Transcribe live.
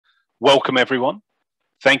Welcome, everyone.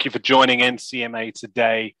 Thank you for joining NCMA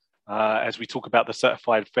today as we talk about the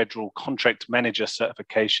Certified Federal Contract Manager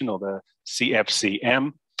Certification, or the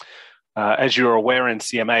CFCM. As you're aware,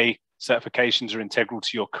 NCMA certifications are integral to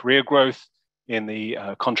your career growth in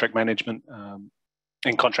the contract management.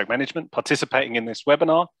 Participating in this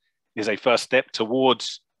webinar is a first step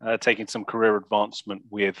towards taking some career advancement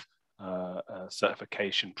with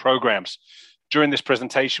certification programs. During this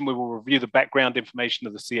presentation, we will review the background information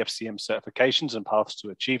of the CFCM certifications and paths to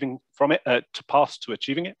achieving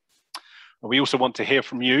it. We also want to hear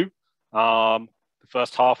from you. The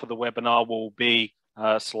first half of the webinar will be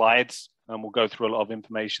slides, and we'll go through a lot of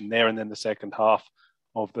information there. And then the second half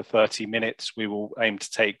of the 30 minutes, we will aim to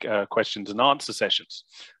take questions and answer sessions.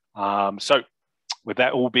 So with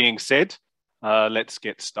that all being said, let's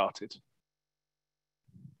get started.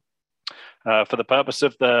 For the purpose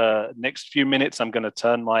of the next few minutes, I'm going to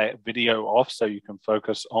turn my video off so you can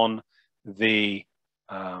focus on the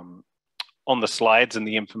slides and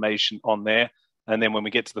the information on there. And then when we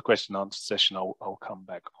get to the question and answer session, I'll come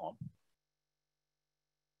back on.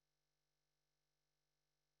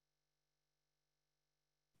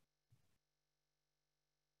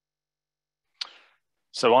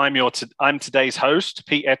 So I'm today's host,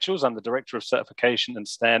 Pete Etchells. I'm the Director of Certification and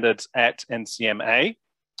Standards at NCMA.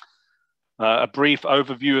 A brief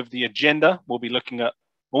overview of the agenda. We'll be looking at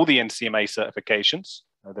all the NCMA certifications.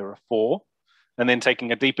 There are 4. And then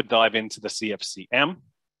taking a deeper dive into the CFCM,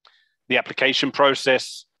 the application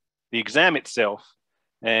process, the exam itself,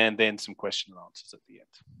 and then some question and answers at the end.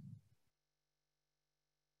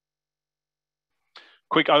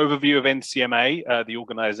 Quick overview of NCMA, the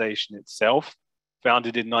organization itself.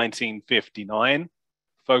 Founded in 1959,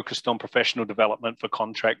 focused on professional development for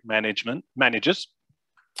contract managers.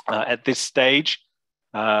 At this stage,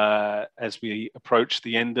 as we approach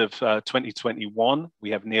the end of 2021,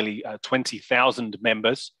 we have nearly 20,000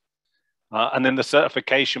 members. And then the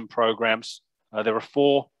certification programs, there are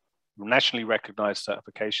 4 nationally recognized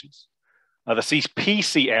certifications. The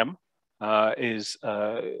CFCM is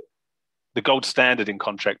the gold standard in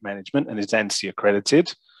contract management and is ANSI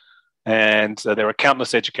accredited. And there are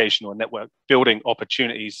countless educational and network building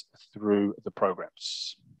opportunities through the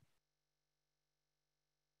programs.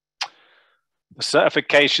 The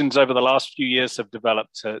certifications over the last few years have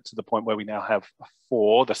developed to the point where we now have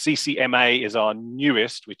 4. The CCMA is our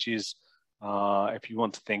newest, which is, if you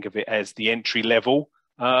want to think of it as the entry-level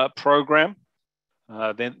program.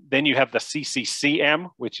 Then you have the CCCM,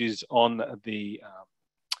 which is on the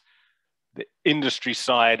industry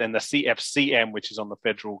side, and the CFCM, which is on the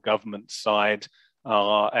federal government side,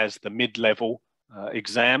 as the mid-level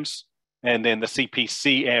exams. And then the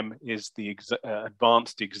CPCM is the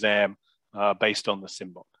advanced exam based on the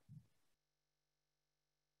SIMBOK.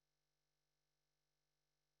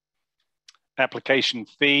 Application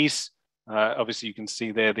fees. Obviously, you can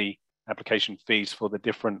see there the application fees for the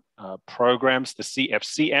different programs. The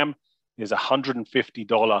CFCM is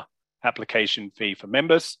 $150 application fee for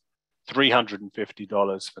members,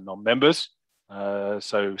 $350 for non-members.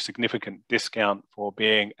 So significant discount for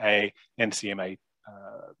being a NCMA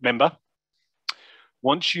member.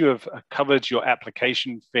 Once you have covered your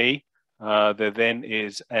application fee, there then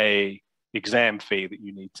is an exam fee that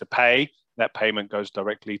you need to pay. That payment goes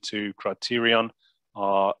directly to Criterion,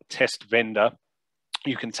 our test vendor.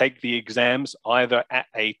 You can take the exams either at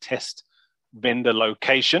a test vendor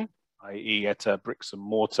location, i.e. at a bricks and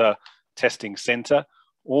mortar testing center,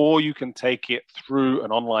 or you can take it through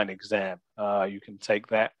an online exam. You can take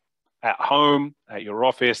that at home, at your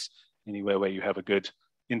office, anywhere where you have a good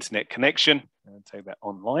internet connection, and take that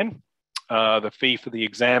online. The fee for the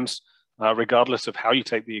exams, regardless of how you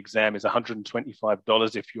take the exam, is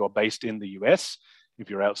 $125 if you are based in the US.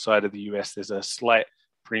 If you're outside of the US, there's a slight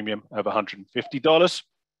premium of $150.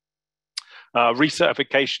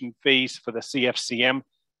 Recertification fees for the CFCM,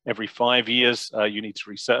 every 5 years, you need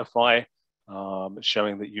to recertify,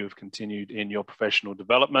 showing that you have continued in your professional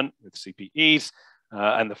development with CPEs.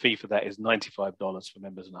 And the fee for that is $95 for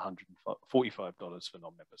members and $145 for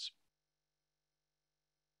non-members.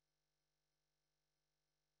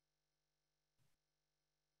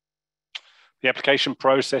 The application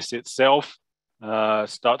process itself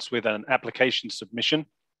starts with an application submission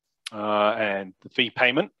and the fee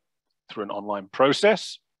payment through an online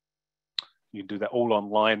process. You can do that all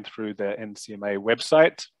online through the NCMA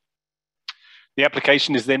website. The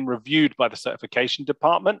application is then reviewed by the certification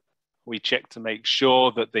department. We check to make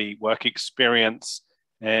sure that the work experience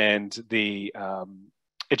and the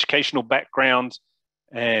educational background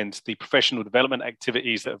and the professional development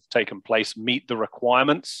activities that have taken place meet the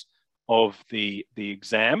requirements of the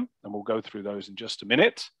exam, and we'll go through those in just a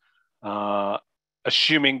minute.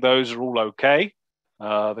 Assuming those are all okay,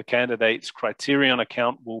 the candidate's Criterion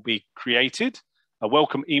account will be created, a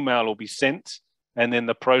welcome email will be sent, and then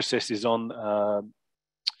the process is on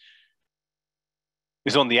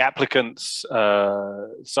the applicant's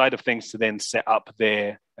side of things to then set up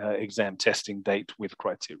their exam testing date with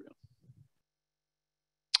Criterion.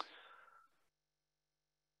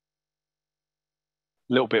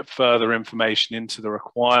 A little bit further information into the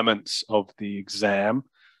requirements of the exam.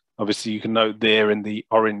 Obviously, you can note there in the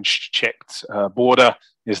orange checked border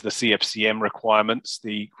is the CFCM requirements.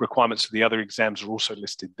 The requirements for the other exams are also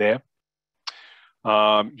listed there.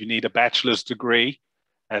 You need a bachelor's degree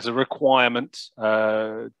as a requirement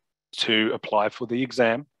to apply for the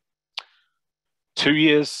exam. 2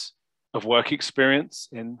 years of work experience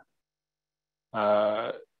in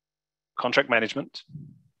contract management.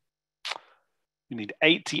 You need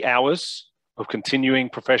 80 hours of continuing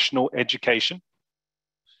professional education.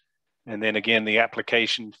 And then again, the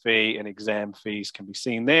application fee and exam fees can be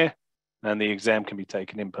seen there. And the exam can be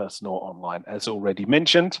taken in person or online, as already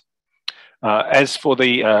mentioned. As for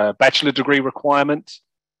the bachelor degree requirement,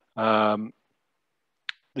 the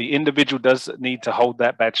individual does need to hold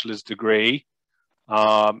that bachelor's degree.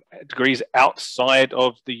 Degrees outside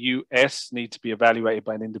of the US need to be evaluated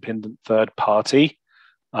by an independent third party.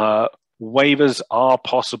 Waivers are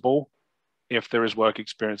possible if there is work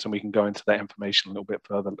experience, and we can go into that information a little bit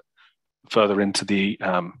further into the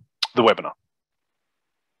webinar.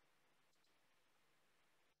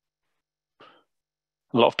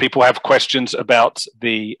 A lot of people have questions about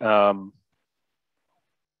the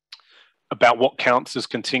about what counts as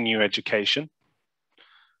continuing education.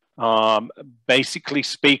 Basically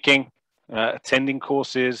speaking, attending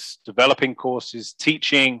courses, developing courses,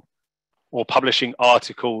 teaching, or publishing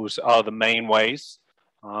articles are the main ways.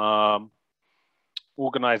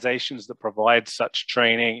 Organizations that provide such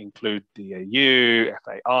training include DAU,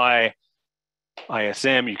 FAI,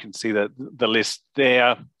 ISM. You can see the list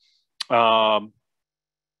there.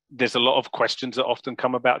 There's a lot of questions that often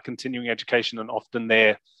come about continuing education, and often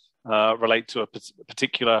they relate to a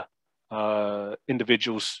particular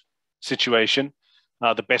individual's situation.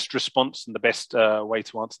 The best response and the best way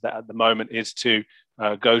to answer that at the moment is to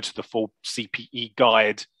go to the full CPE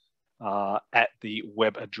guide at the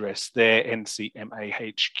web address there,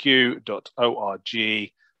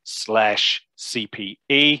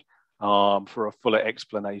 ncmahq.org/CPE, for a fuller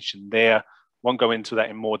explanation there. Won't go into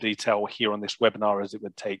that in more detail here on this webinar, as it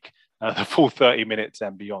would take the full 30 minutes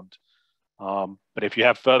and beyond. But if you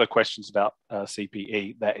have further questions about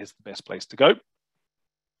CPE, that is the best place to go.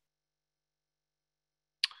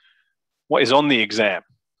 What is on the exam?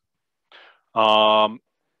 The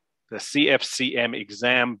CFCM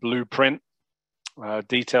exam blueprint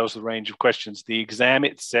details the range of questions. The exam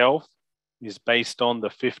itself is based on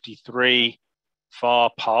the 53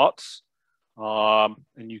 FAR parts.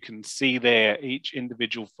 And you can see there, each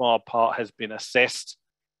individual FAR part has been assessed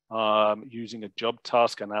using a job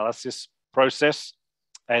task analysis process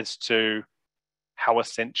as to how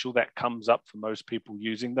essential that comes up for most people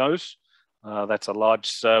using those. That's a large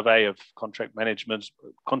survey of contract managers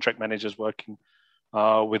working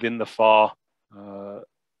within the FAR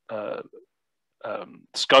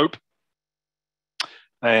scope.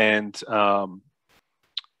 And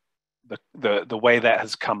the way that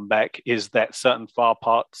has come back is that certain FAR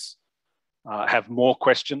parts have more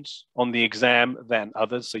questions on the exam than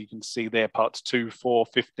others. So you can see there parts 2, 4,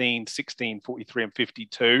 15, 16, 43, and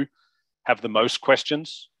 52 have the most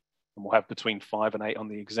questions, and we'll have between 5 and 8 on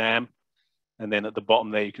the exam. And then at the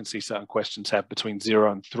bottom there, you can see certain questions have between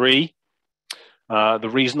 0 and 3. The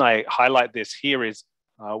reason I highlight this here is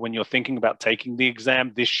when you're thinking about taking the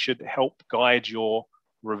exam, this should help guide your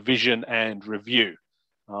revision and review,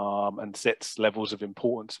 and sets levels of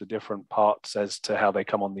importance for different parts as to how they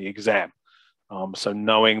come on the exam. So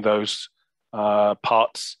knowing those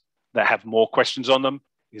parts that have more questions on them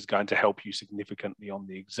is going to help you significantly on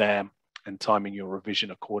the exam and timing your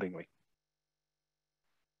revision accordingly.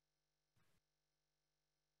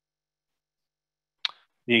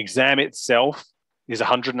 The exam itself is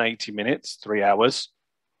 180 minutes, 3 hours.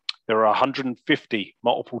 There are 150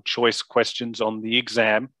 multiple choice questions on the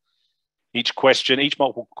exam. Each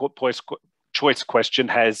multiple choice question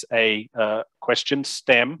has a question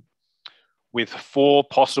stem with 4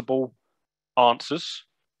 possible answers.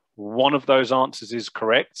 1 of those answers is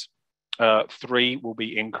correct. 3 will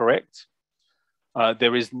be incorrect.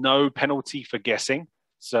 There is no penalty for guessing.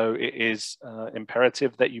 So it is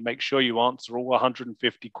imperative that you make sure you answer all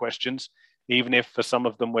 150 questions, even if for some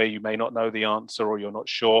of them where you may not know the answer or you're not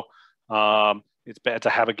sure, it's better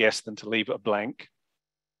to have a guess than to leave it blank.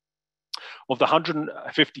 Of the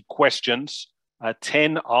 150 questions,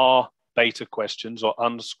 10 are beta questions or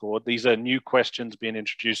unscored. These are new questions being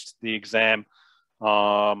introduced to the exam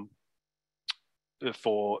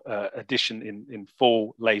for addition in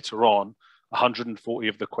full later on. 140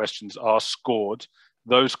 of the questions are scored.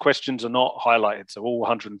 Those questions are not highlighted, so all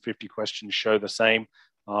 150 questions show the same.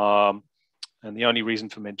 And the only reason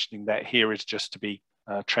for mentioning that here is just to be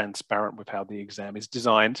transparent with how the exam is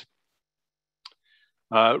designed.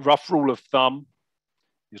 Rough rule of thumb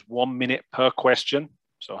is 1 minute per question,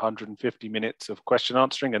 so 150 minutes of question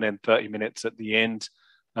answering, and then 30 minutes at the end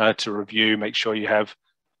to review, make sure you have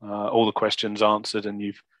all the questions answered and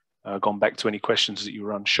you've gone back to any questions that you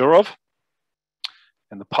were unsure of.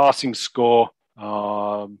 And the passing score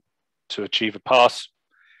to achieve a pass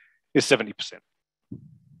is 70%.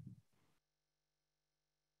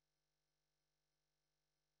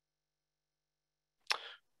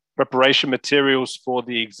 Preparation materials for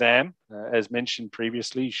the exam, as mentioned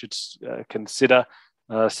previously, you should consider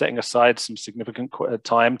setting aside some significant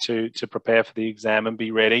time to prepare for the exam and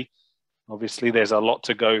be ready. Obviously, there's a lot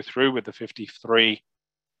to go through with the 53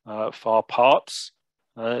 FAR parts,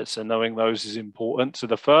 so knowing those is important. So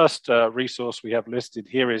the first resource we have listed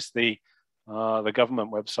here is the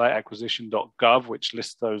government website, acquisition.gov, which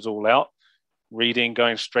lists those all out. Reading,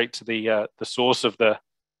 going straight to the source of the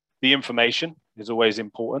information is always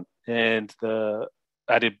important, and the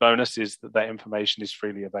added bonus is that that information is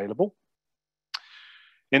freely available.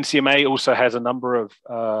 NCMA also has a number of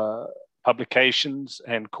publications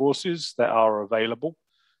and courses that are available.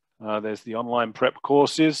 There's the online prep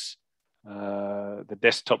courses, the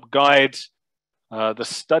desktop guide, the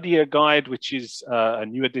studier guide, which is a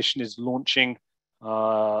new edition, is launching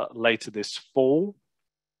later this fall.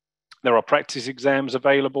 There are practice exams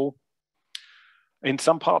available. In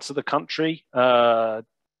some parts of the country,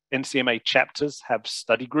 NCMA chapters have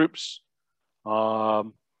study groups,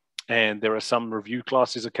 and there are some review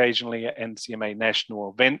classes occasionally at NCMA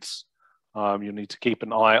national events. You'll need to keep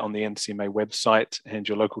an eye on the NCMA website and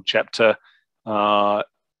your local chapter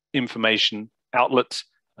information outlets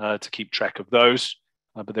to keep track of those.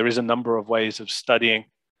 But there is a number of ways of studying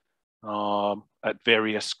at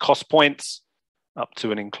various cost points, up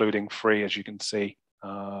to and including free, as you can see,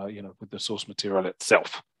 with the source material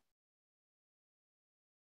itself.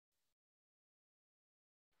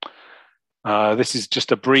 This is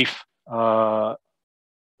just a brief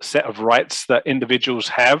set of rights that individuals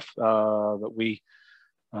have that we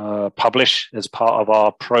publish as part of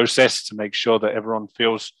our process to make sure that everyone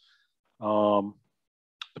feels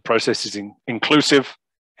the process is inclusive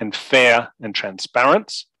and fair and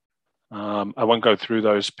transparent. I won't go through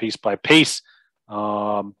those piece by piece,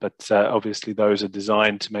 but obviously those are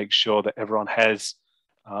designed to make sure that everyone has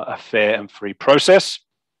a fair and free process.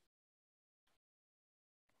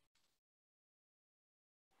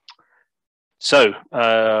 So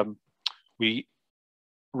we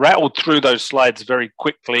rattled through those slides very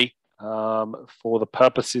quickly for the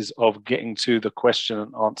purposes of getting to the question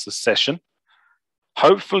and answer session.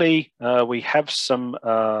 Hopefully we have some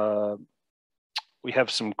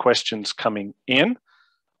questions coming in,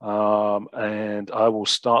 and I will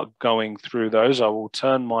start going through those. I will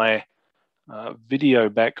turn my video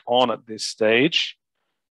back on at this stage,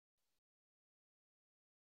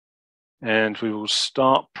 and we will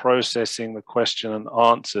start processing the question and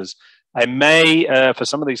answers. I may, for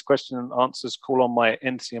some of these question and answers, call on my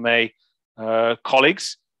NCMA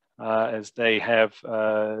colleagues as they have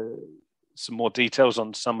some more details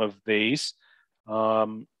on some of these.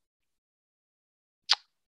 We've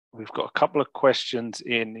got a couple of questions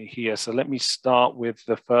in here. So let me start with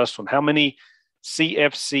the first one. How many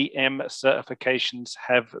CFCM certifications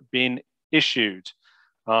have been issued?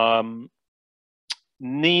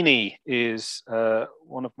 Nini is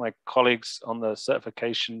one of my colleagues on the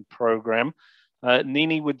certification program.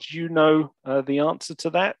 Nini, would you know the answer to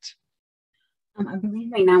that? I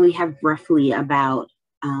believe right now we have roughly about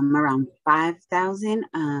around 5,000,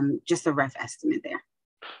 just a rough estimate there.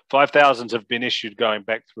 5,000 have been issued going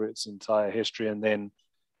back through its entire history. And then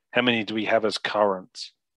how many do we have as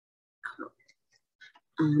current?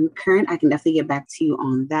 Current, I can definitely get back to you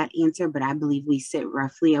on that answer, but I believe we sit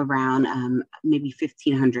roughly around maybe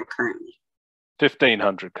 1,500 currently.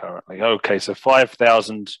 1,500 currently. Okay, so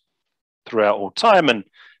 5,000 throughout all time and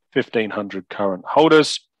 1,500 current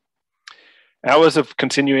holders. Hours of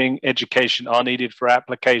continuing education are needed for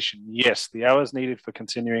application. Yes, the hours needed for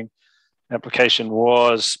continuing application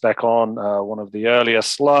was back on one of the earlier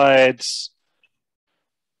slides.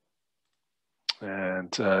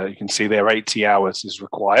 And you can see there 80 hours is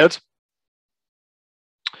required.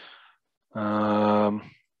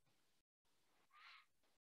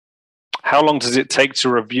 How long does it take to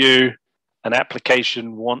review an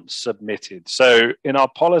application once submitted? So in our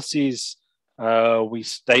policies, we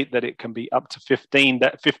state that it can be up to 15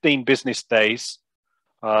 business days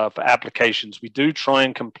for applications. We do try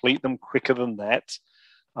and complete them quicker than that,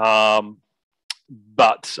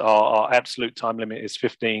 but our absolute time limit is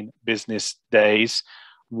 15 business days.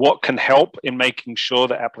 What can help in making sure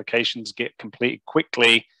that applications get completed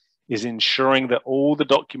quickly is ensuring that all the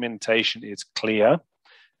documentation is clear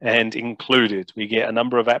and included. We get a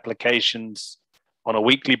number of applications on a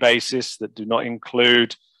weekly basis that do not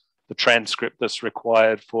include the transcript that's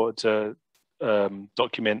required to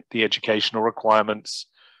document the educational requirements,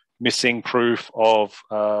 missing proof of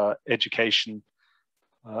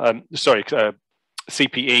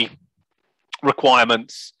CPE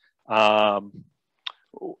requirements.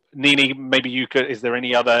 Nini, maybe you could, is there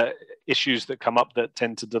any other issues that come up that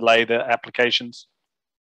tend to delay the applications?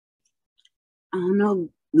 I don't know,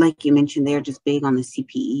 like you mentioned, they're just big on the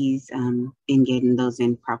CPEs in getting those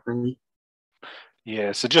in properly.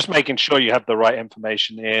 Yeah, so just making sure you have the right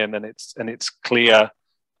information in and it's clear.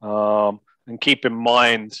 And keep in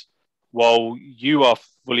mind, while you are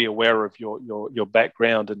fully aware of your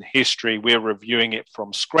background and history, we're reviewing it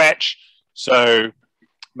from scratch. So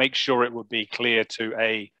make sure it would be clear to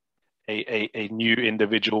a new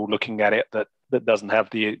individual looking at it that doesn't have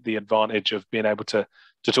the advantage of being able to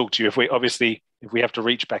talk to you. If we have to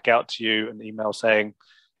reach back out to you and email saying,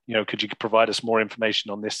 could you provide us more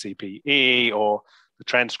information on this CPE, or the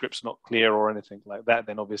transcript's not clear or anything like that,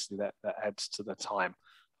 then obviously that adds to the time.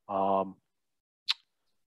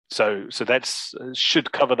 So that's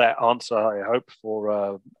should cover that answer, I hope,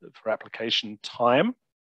 for application time.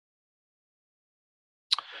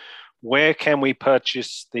 Where can we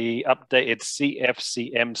purchase the updated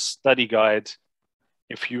CFCM study guide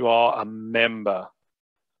if you are a member?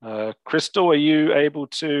 Crystal, are you able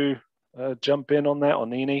to jump in on that, or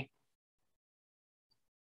Nini?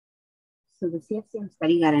 So the CFCM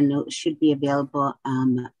study guide and note should be available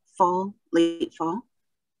late fall.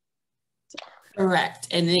 Correct,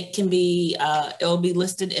 and it can be it'll be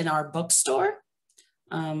listed in our bookstore.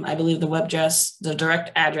 I believe the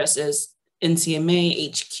direct address is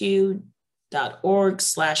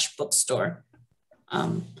ncmahq.org/bookstore.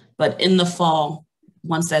 But in the fall,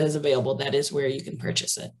 once that is available, that is where you can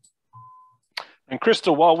purchase it. And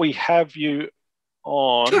Crystal, while we have you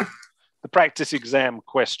on, sure, the practice exam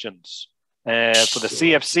questions for the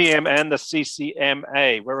CFCM and the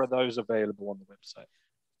CCMA, where are those available on the website?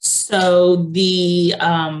 So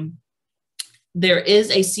there is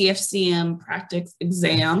a CFCM practice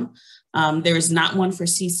exam. There is not one for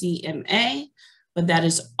CCMA, but that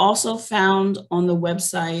is also found on the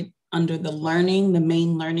website under the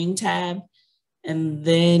main learning tab. And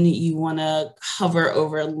then you want to hover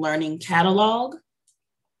over learning catalog.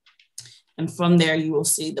 And from there, you will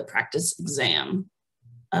see the practice exam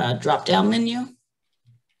drop-down menu.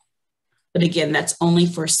 But again, that's only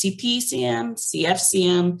for CPCM,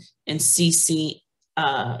 CFCM, and CCCM.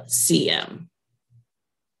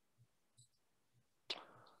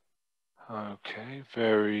 Okay,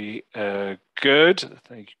 very good.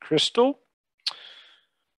 Thank you, Crystal.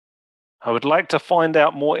 I would like to find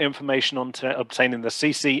out more information on obtaining the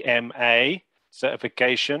CCMA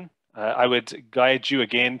certification. I would guide you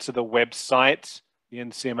again to the website, the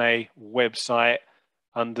NCMA website,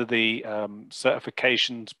 under the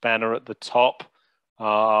certifications banner at the top.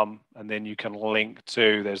 And then you can link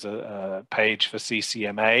to, there's a page for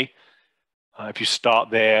CCMA. If you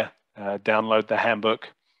start there, download the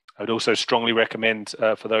handbook. I would also strongly recommend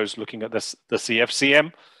for those looking at the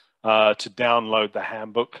CFCM to download the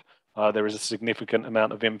handbook. There is a significant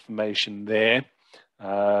amount of information there.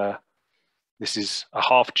 This is a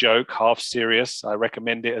half joke, half serious. I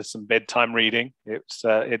recommend it as some bedtime reading.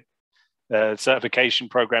 Certification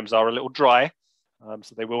programs are a little dry,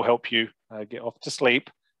 so they will help you get off to sleep,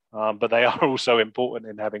 but they are also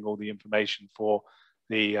important in having all the information for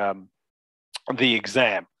the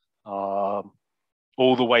exam, all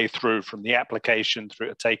the way through, from the application through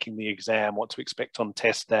to taking the exam, what to expect on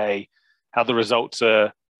test day, how the results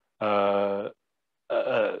are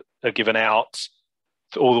given out,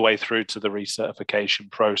 all the way through to the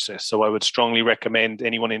recertification process. So I would strongly recommend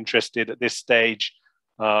anyone interested at this stage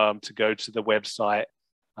to go to the website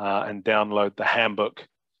and download the handbook,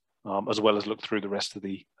 as well as look through the rest of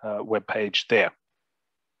the web page there.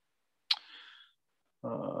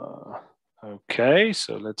 Okay,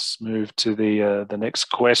 so let's move to the next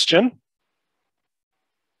question.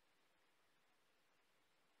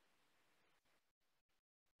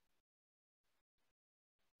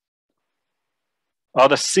 Are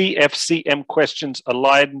the CFCM questions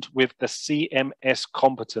aligned with the CMS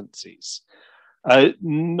competencies?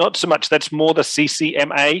 Not so much. That's more the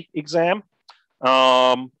CCMA exam.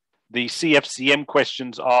 The CFCM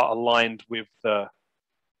questions are aligned with the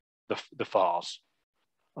FARs.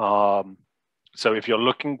 So if you're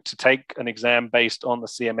looking to take an exam based on the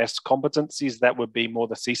CMS competencies, that would be more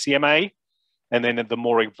the CCMA. And then the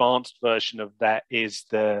more advanced version of that is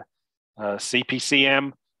the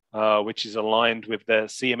CPCM, which is aligned with the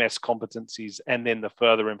CMS competencies and then the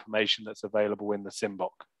further information that's available in the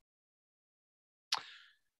SIMBOK.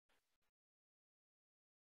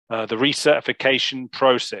 The recertification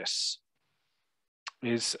process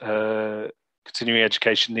is continuing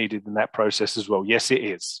education needed in that process as well. Yes, it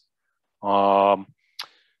is. You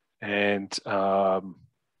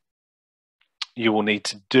will need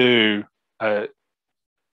to do, and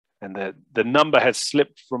the number has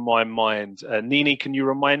slipped from my mind. Nini, can you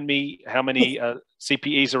remind me how many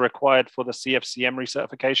CPEs are required for the CFCM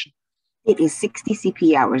recertification? It is 60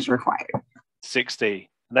 CPE hours required. 60.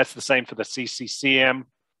 And that's the same for the CCCM?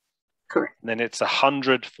 Correct. And then it's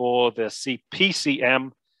 100 for the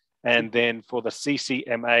CPCM. And then for the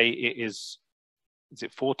CCMA, is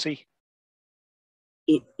it 40?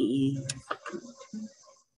 It is.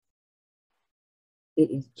 It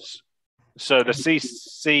is. So the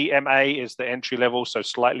CCMA is the entry level, so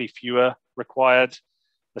slightly fewer required.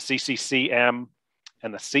 The CCCM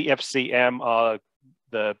and the CFCM are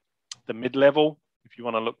the mid-level. If you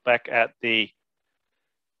want to look back at the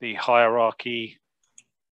hierarchy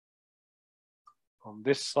on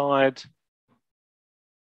this side,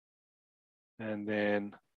 and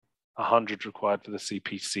then 100 required for the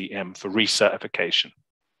CPCM for recertification.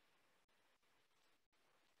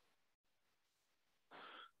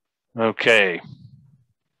 Okay.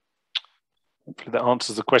 Hopefully that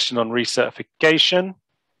answers the question on recertification.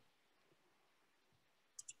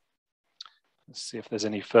 Let's see if there's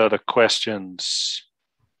any further questions.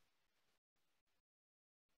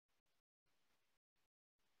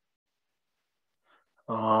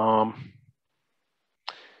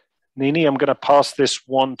 Nini, I'm going to pass this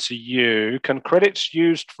one to you. Can credits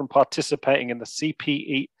used from participating in the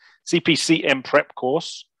CPCM prep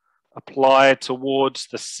course apply towards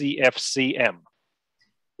the CFCM?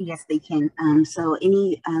 Yes, they can. So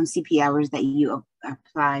any CP hours that you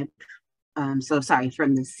apply, from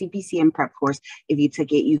the CPCM prep course, if you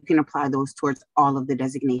took it, you can apply those towards all of the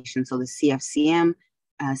designations. So the CFCM,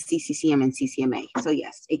 CCCM, and CCMA. So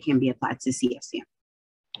yes, it can be applied to CFCM.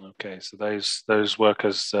 Okay, so those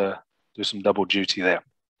workers do some double duty there.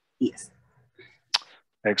 Yes.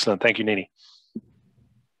 Excellent. Thank you, Nini.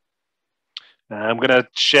 I'm going to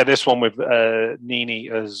share this one with Nini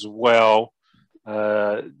as well.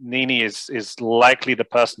 Nini is likely the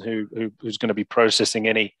person who's going to be processing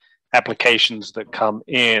any applications that come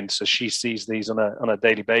in. So she sees these on a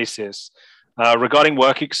daily basis. Regarding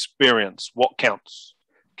work experience, what counts?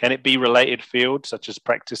 Can it be related field, such as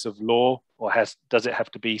practice of law, or does it have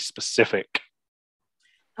to be specific?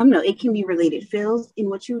 No, it can be related fields. And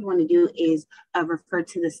what you would want to do is refer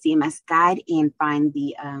to the CMS guide and find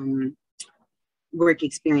the work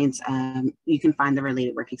experience. You can find the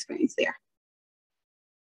related work experience there.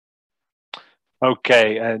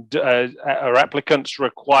 Okay, and are applicants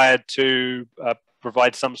required to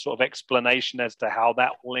provide some sort of explanation as to how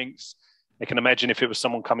that links? I can imagine if it was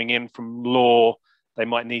someone coming in from law, they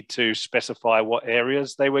might need to specify what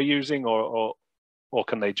areas they were using, or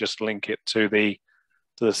can they just link it to the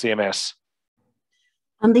CMS?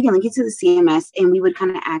 They can link it to the CMS, and we would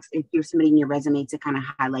kind of ask if you're submitting your resume to kind of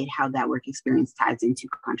highlight how that work experience ties into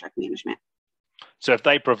contract management. So if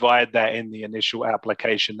they provide that in the initial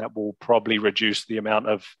application, that will probably reduce the amount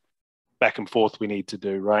of back and forth we need to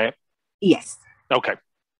do, right? Yes. Okay,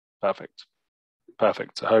 perfect.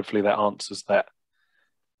 So hopefully that answers that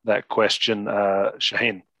question,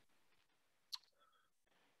 Shaheen.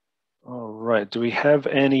 All right, do we have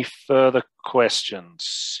any further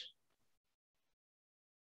questions?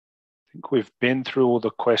 I think we've been through all the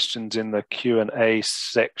questions in the Q&A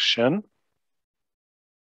section.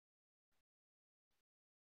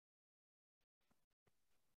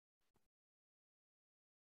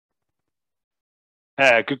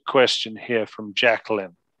 Good question here from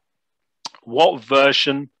Jacqueline. What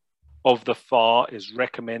version of the FAR is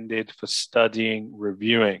recommended for studying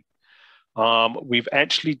reviewing? We've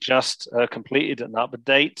actually just completed an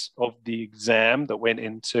update of the exam that went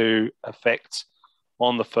into effect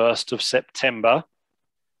on the 1st of September.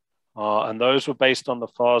 And those were based on the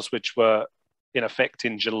FARs which were in effect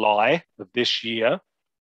in July of this year.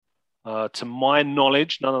 To my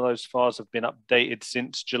knowledge, none of those FARs have been updated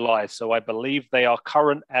since July. So I believe they are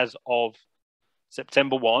current as of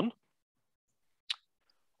September 1.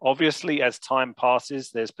 Obviously, as time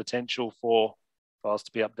passes, there's potential for files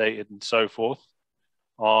to be updated and so forth.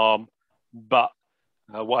 But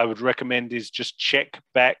what I would recommend is just check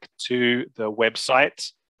back to the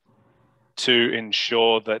website to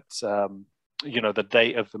ensure that the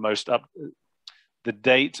date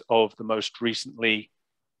of the most recently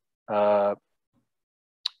inputted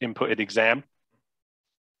exam.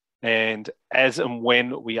 And as and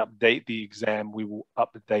when we update the exam, we will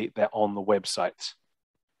update that on the website.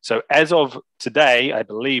 So as of today, I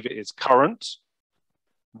believe it is current.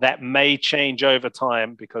 That may change over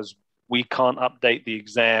time because we can't update the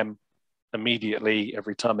exam immediately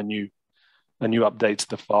every time a new update to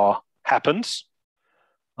the file happens.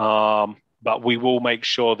 But we will make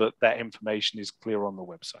sure that that information is clear on the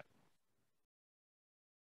website.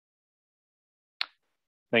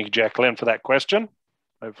 Thank you, Jacqueline, for that question.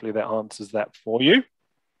 Hopefully that answers that for you.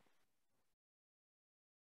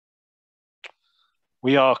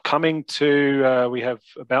 We are coming to, we have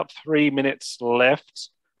about 3 minutes left,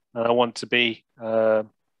 and I want to be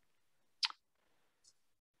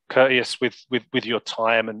courteous with your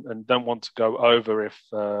time and don't want to go over if,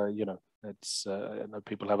 it's, I know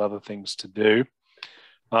people have other things to do.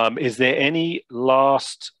 Is there any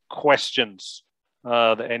last questions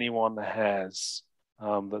that anyone has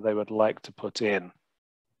that they would like to put in?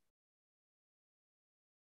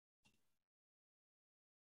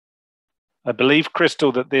 I believe,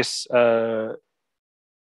 Crystal, that this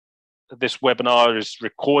webinar is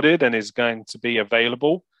recorded and is going to be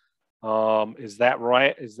available. Is that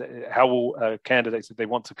right? How will candidates, if they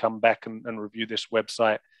want to come back and review this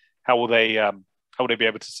website, how will they be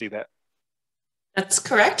able to see that? That's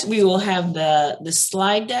correct. We will have the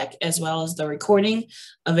slide deck as well as the recording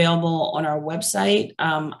available on our website.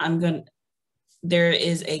 There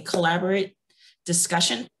is a collaborate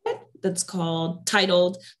discussion that's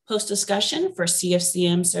titled Post Discussion for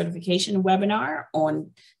CFCM Certification Webinar on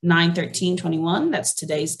 9/13/21. That's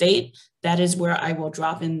today's date. That is where I will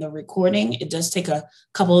drop in the recording. It does take a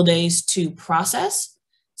couple of days to process,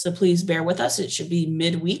 so please bear with us. It should be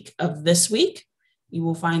midweek of this week. You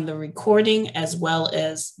will find the recording as well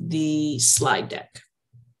as the slide deck.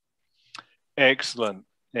 Excellent.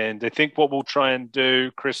 And I think what we'll try and do,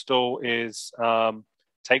 Crystal, is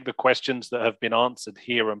take the questions that have been answered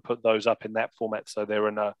here and put those up in that format, so they're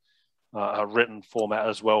in a written format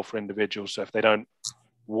as well for individuals. So if they don't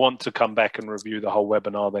want to come back and review the whole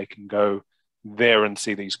webinar, they can go there and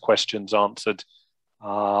see these questions answered.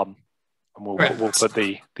 And we'll put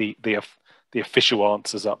the official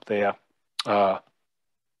answers up there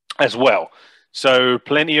as well. So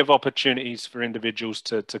plenty of opportunities for individuals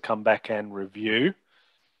to come back and review.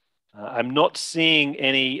 I'm not seeing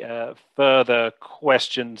any further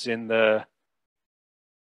questions in the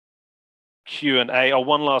Q&A. Oh,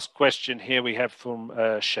 one last question here we have from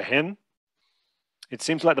Shahin. It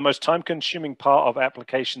seems like the most time-consuming part of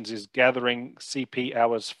applications is gathering CP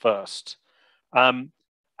hours first.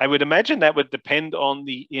 I would imagine that would depend on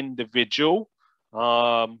the individual.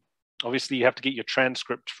 Obviously, you have to get your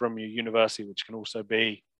transcript from your university, which can also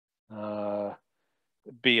be a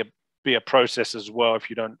process as well if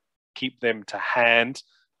you don't keep them to hand.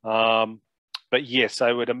 But yes,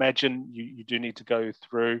 I would imagine you do need to go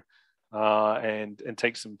through and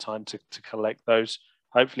take some time to collect those.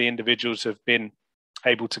 Hopefully individuals have been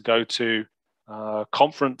able to go to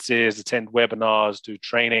conferences, attend webinars, do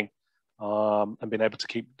training, and been able to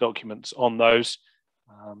keep documents on those.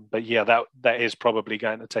 But yeah, that is probably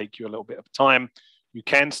going to take you a little bit of time. You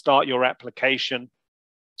can start your application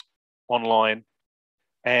online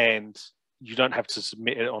and you don't have to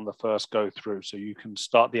submit it on the first go through. So you can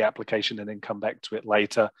start the application and then come back to it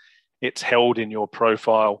later. It's held in your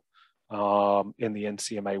profile in the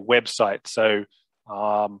NCMA website. So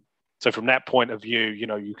so from that point of view,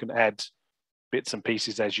 you can add bits and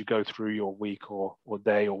pieces as you go through your week or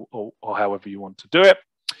day or however you want to do it.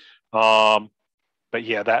 But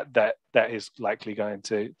yeah, that is likely going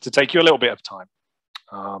to take you a little bit of time.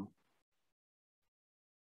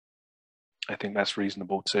 I think that's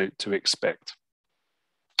reasonable to expect.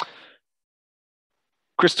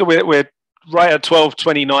 Crystal, we're right at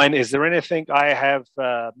 12:29. Is there anything I have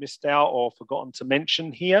missed out or forgotten to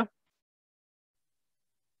mention here?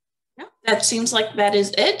 No, that seems like that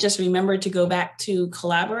is it. Just remember to go back to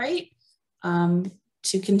Collaborate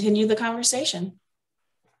to continue the conversation.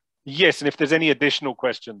 Yes, and if there's any additional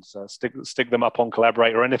questions, stick them up on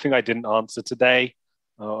Collaborate, or anything I didn't answer today,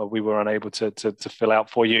 we were unable to fill out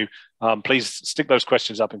for you. Please stick those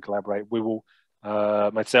questions up in Collaborate. We will,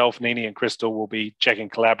 myself, Nini, and Crystal will be checking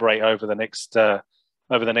Collaborate over the next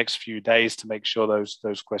few days to make sure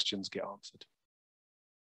those questions get answered.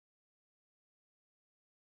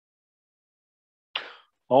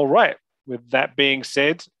 All right. With that being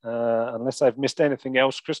said, unless I've missed anything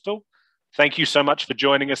else, Crystal, thank you so much for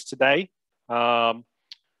joining us today.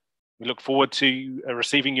 We look forward to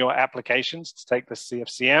receiving your applications to take the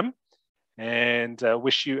CFCM, and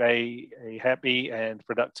wish you a happy and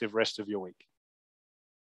productive rest of your week.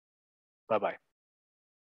 Bye-bye.